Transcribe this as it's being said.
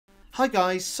Hi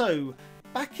guys, so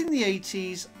back in the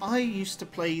 80s I used to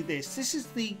play this. This is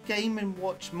the Game &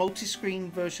 Watch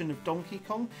multi-screen version of Donkey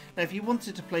Kong. Now if you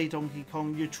wanted to play Donkey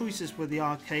Kong, your choices were the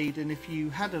arcade, and if you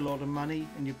had a lot of money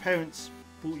and your parents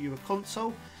bought you a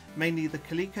console, mainly the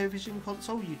ColecoVision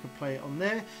console, you could play it on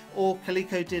there, or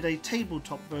Coleco did a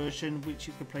tabletop version which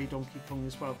you could play Donkey Kong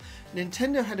as well.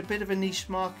 Nintendo had a bit of a niche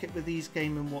market with these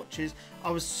Game & Watches. I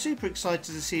was super excited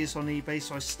to see this on eBay,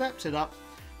 so I snapped it up,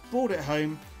 brought it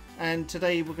home, and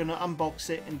today we're going to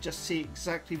unbox it and just see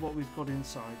exactly what we've got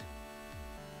inside.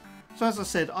 So as I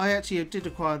said, I actually did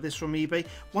acquire this from eBay.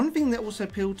 One thing that also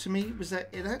appealed to me was that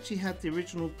it actually had the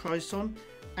original price on,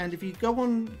 and if you go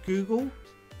on Google,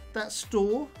 that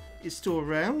store is still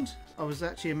around. I was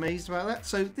actually amazed about that.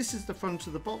 So this is the front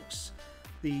of the box,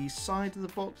 the side of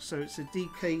the box, so it's a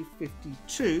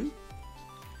DK52,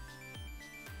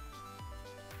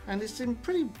 and it's in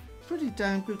pretty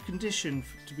damn good condition,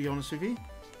 to be honest with you.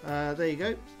 There you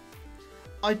go.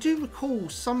 I do recall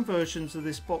some versions of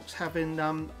this box having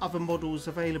other models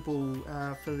available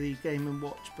for the Game &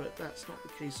 Watch, but that's not the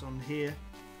case on here.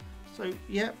 So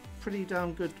yeah, pretty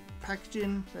damn good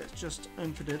packaging. Let's just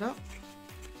open it up.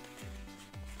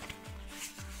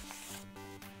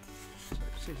 So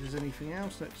see if there's anything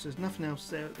else. There's nothing else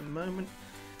there at the moment.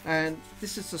 And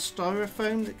this is the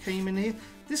styrofoam that came in here.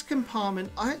 This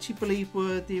compartment I actually believe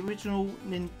were the original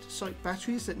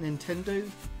batteries that Nintendo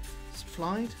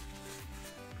supplied.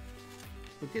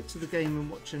 We'll get to the Game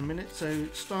 & Watch in a minute. So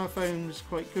styrofoam is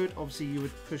quite good. Obviously you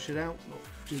would push it out, not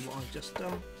do what I've just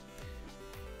done.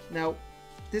 Now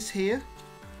this here,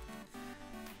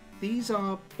 these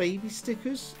are baby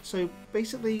stickers. So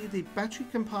basically the battery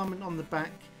compartment on the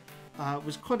back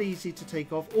was quite easy to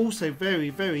take off, also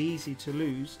very easy to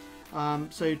lose.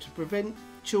 So to prevent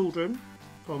children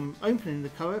from opening the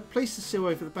cover, place the seal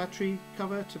over the battery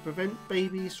cover to prevent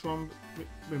babies from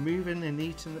removing and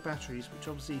eating the batteries, which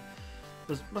obviously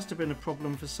must have been a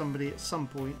problem for somebody at some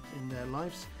point in their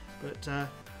lives, but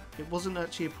it wasn't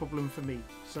actually a problem for me,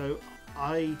 so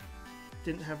I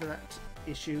didn't have that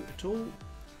issue at all.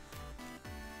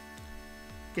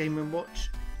 Game & Watch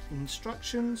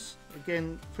instructions,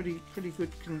 again pretty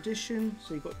good condition.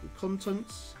 So you've got the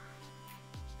contents,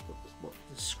 what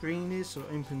the screen is, so it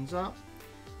opens up,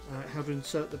 how to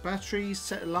insert the batteries,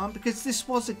 set alarm, because this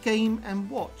was a Game &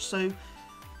 Watch, so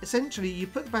essentially you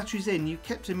put the batteries in, you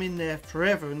kept them in there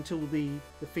forever until the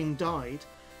thing died.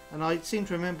 And I seem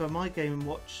to remember my Game &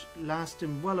 Watch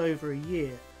lasting well over a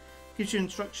year. Gives you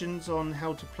instructions on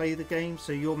how to play the game,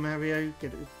 so your Mario,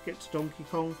 get to Donkey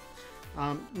Kong.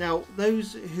 Now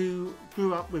those who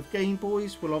grew up with Game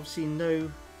Boys will obviously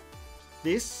know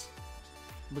this.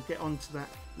 We'll get onto that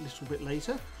a little bit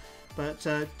later, but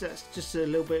that's just a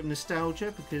little bit of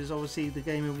nostalgia, because obviously the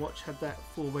Game & Watch had that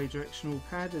four-way directional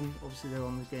pad, and obviously they're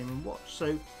on the Game & Watch.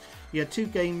 So you had two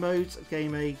game modes,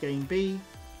 Game A, Game B.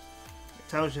 It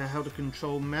tells you how to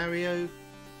control Mario,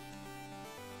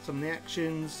 some of the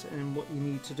actions and what you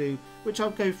need to do, which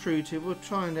I'll go through to. We'll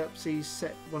try and actually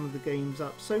set one of the games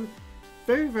up. So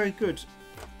very good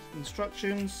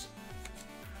instructions,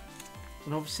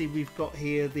 and obviously we've got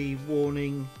here the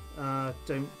warning,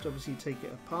 don't obviously take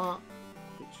it apart,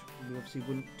 which we obviously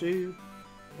wouldn't do,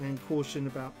 and caution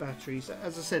about batteries.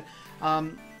 As I said,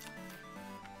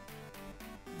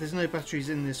 there's no batteries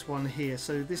in this one here,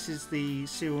 so this is the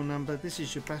serial number, this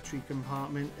is your battery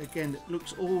compartment. Again, it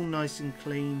looks all nice and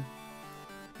clean,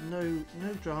 no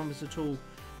dramas at all.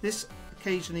 This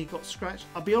occasionally got scratched.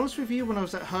 I'll be honest with you, when I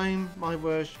was at home my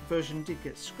version did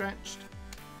get scratched,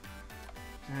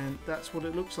 and that's what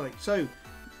it looks like. So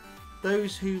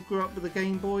those who grew up with a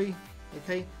Game Boy,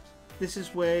 okay, this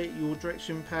is where your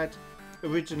direction pad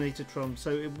originated from,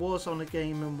 so it was on a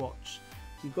Game & Watch.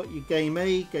 You've got your Game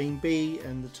A, Game B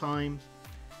and the time.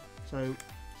 So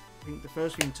I think the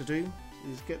first thing to do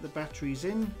is get the batteries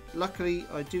in. Luckily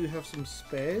I do have some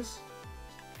spares.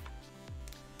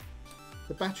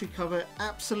 The battery cover,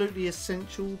 absolutely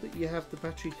essential that you have the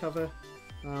battery cover,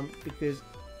 because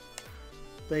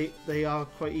they are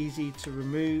quite easy to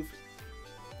remove.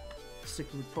 The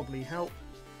sticker would probably help.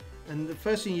 And the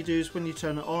first thing you do is when you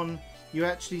turn it on, you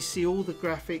actually see all the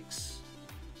graphics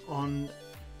on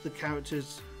the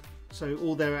characters, so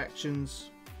all their actions,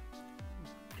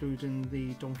 including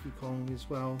the Donkey Kong as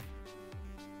well.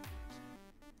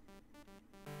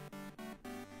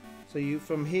 So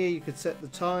from here you could set the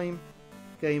time,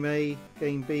 Game A,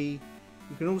 Game B.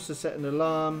 You can also set an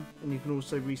alarm, and you can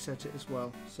also reset it as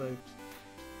well. So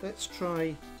let's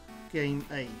try Game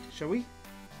A, shall we?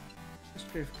 Let's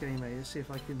go for Game A. Let's see if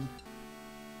I can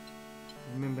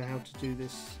remember how to do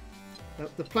this.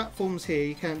 The platforms here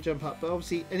you can't jump up, but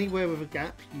obviously anywhere with a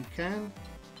gap you can.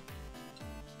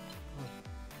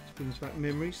 brings back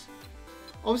memories.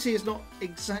 Obviously it's not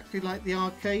exactly like the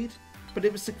arcade, but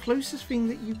it was the closest thing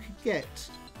that you could get,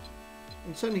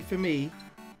 and certainly for me,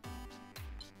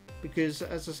 because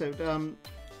as I said,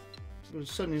 it was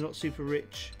certainly not super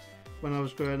rich when I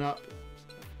was growing up.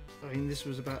 I mean, this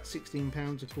was about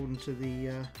 £16 according to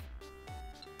the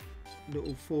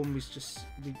little form. Was just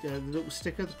the little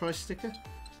sticker, the price sticker.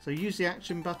 So use the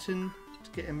action button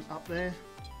to get him up there.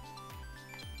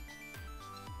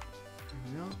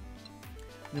 There we are.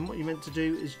 And then what you're meant to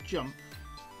do is jump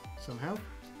somehow.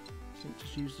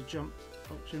 Just use the jump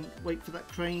option. Wait for that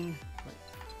crane. Right,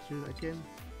 do that again.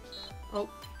 Oh,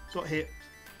 got hit.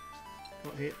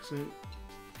 Got hit. So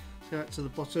go back to the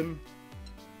bottom.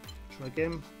 Try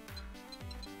again.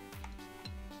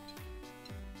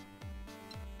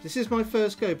 This is my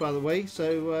first go, by the way,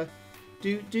 so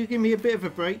do give me a bit of a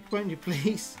break, won't you,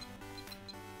 please?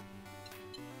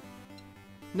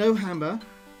 No hammer,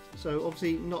 so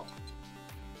obviously not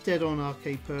dead on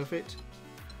arcade perfect,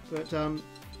 but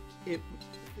it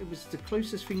was the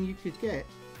closest thing you could get.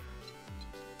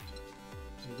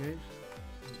 There you go.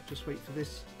 Just wait for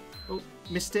this. Oh,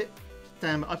 missed it.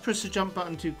 Damn, I pressed the jump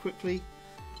button too quickly.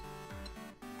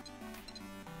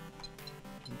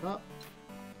 Jump up.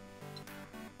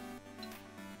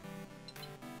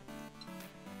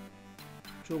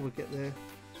 Sure, we'll get there.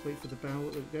 Just wait for the barrel.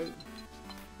 There we go.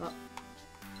 Up.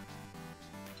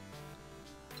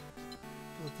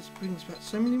 God, this brings back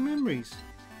so many memories.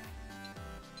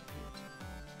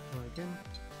 Try again.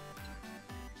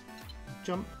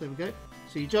 Jump. There we go.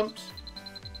 So you jumped,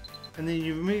 and then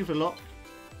you remove a lock,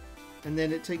 and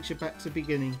then it takes you back to the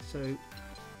beginning. So you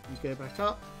go back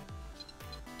up.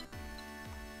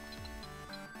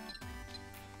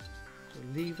 So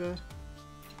lever.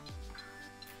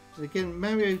 And again,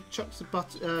 Mario chucks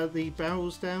the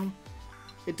barrels down.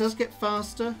 It does get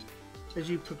faster as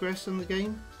you progress in the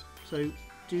game, so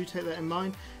do take that in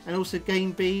mind. And also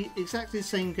Game B, exactly the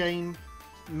same game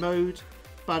mode,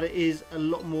 but it is a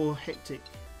lot more hectic.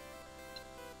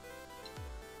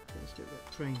 Let's get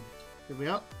that train. Here we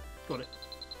are. Got it.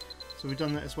 So we've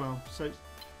done that as well. So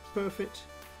perfect.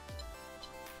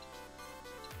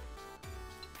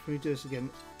 Let me do this again.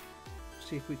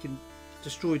 See if we can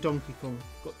destroy Donkey Kong.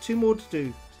 Got 2 more to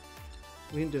do.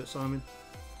 We can do it, Simon.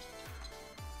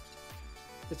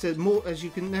 It says more, as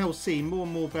you can now see, more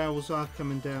and more barrels are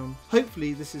coming down.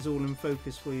 Hopefully this is all in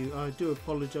focus for you. I do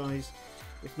apologise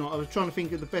if not. I was trying to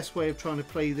think of the best way of trying to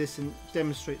play this and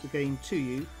demonstrate the game to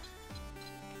you.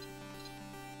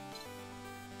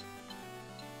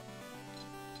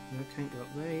 I can't get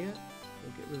up there yet.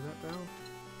 I'll get rid of that barrel.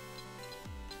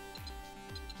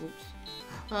 Oops.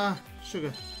 Ah,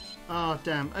 sugar. Ah,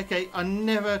 damn. Okay, I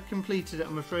never completed it,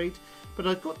 I'm afraid. But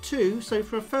I've got 2, so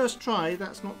for a first try,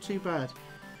 that's not too bad.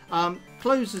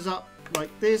 Closes up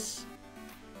like this.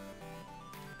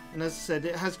 And as I said,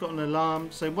 it has got an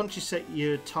alarm. So once you set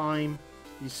your time,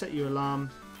 you set your alarm.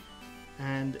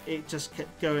 And it just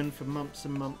kept going for months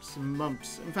and months and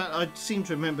months. In fact, I seem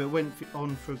to remember it went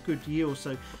on for a good year or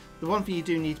so. The one thing you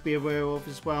do need to be aware of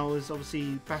as well is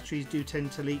obviously batteries do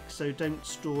tend to leak. So don't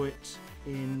store it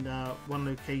in one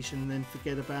location and then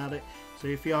forget about it. So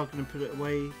if you are going to put it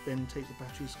away, then take the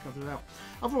batteries, cover it out.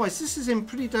 Otherwise, this is in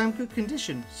pretty damn good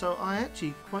condition, so I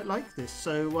actually quite like this.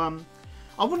 So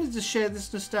I wanted to share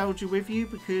this nostalgia with you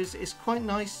because it's quite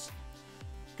nice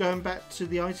going back to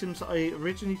the items that I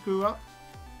originally grew up,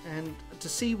 and to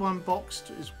see one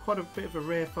boxed is quite a bit of a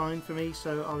rare find for me,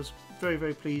 so I was very,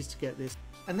 very pleased to get this.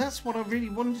 And that's what I really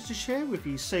wanted to share with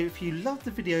you. So if you loved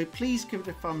the video, please give it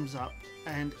a thumbs up,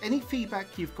 and any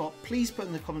feedback you've got, please put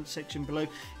in the comment section below,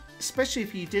 especially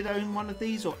if you did own one of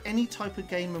these or any type of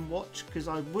Game & Watch, because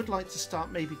I would like to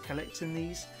start maybe collecting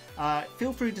these.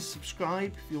 Feel free to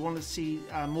subscribe if you want to see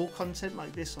more content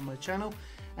like this on my channel,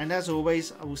 and as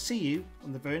always, I will see you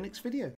on the very next video.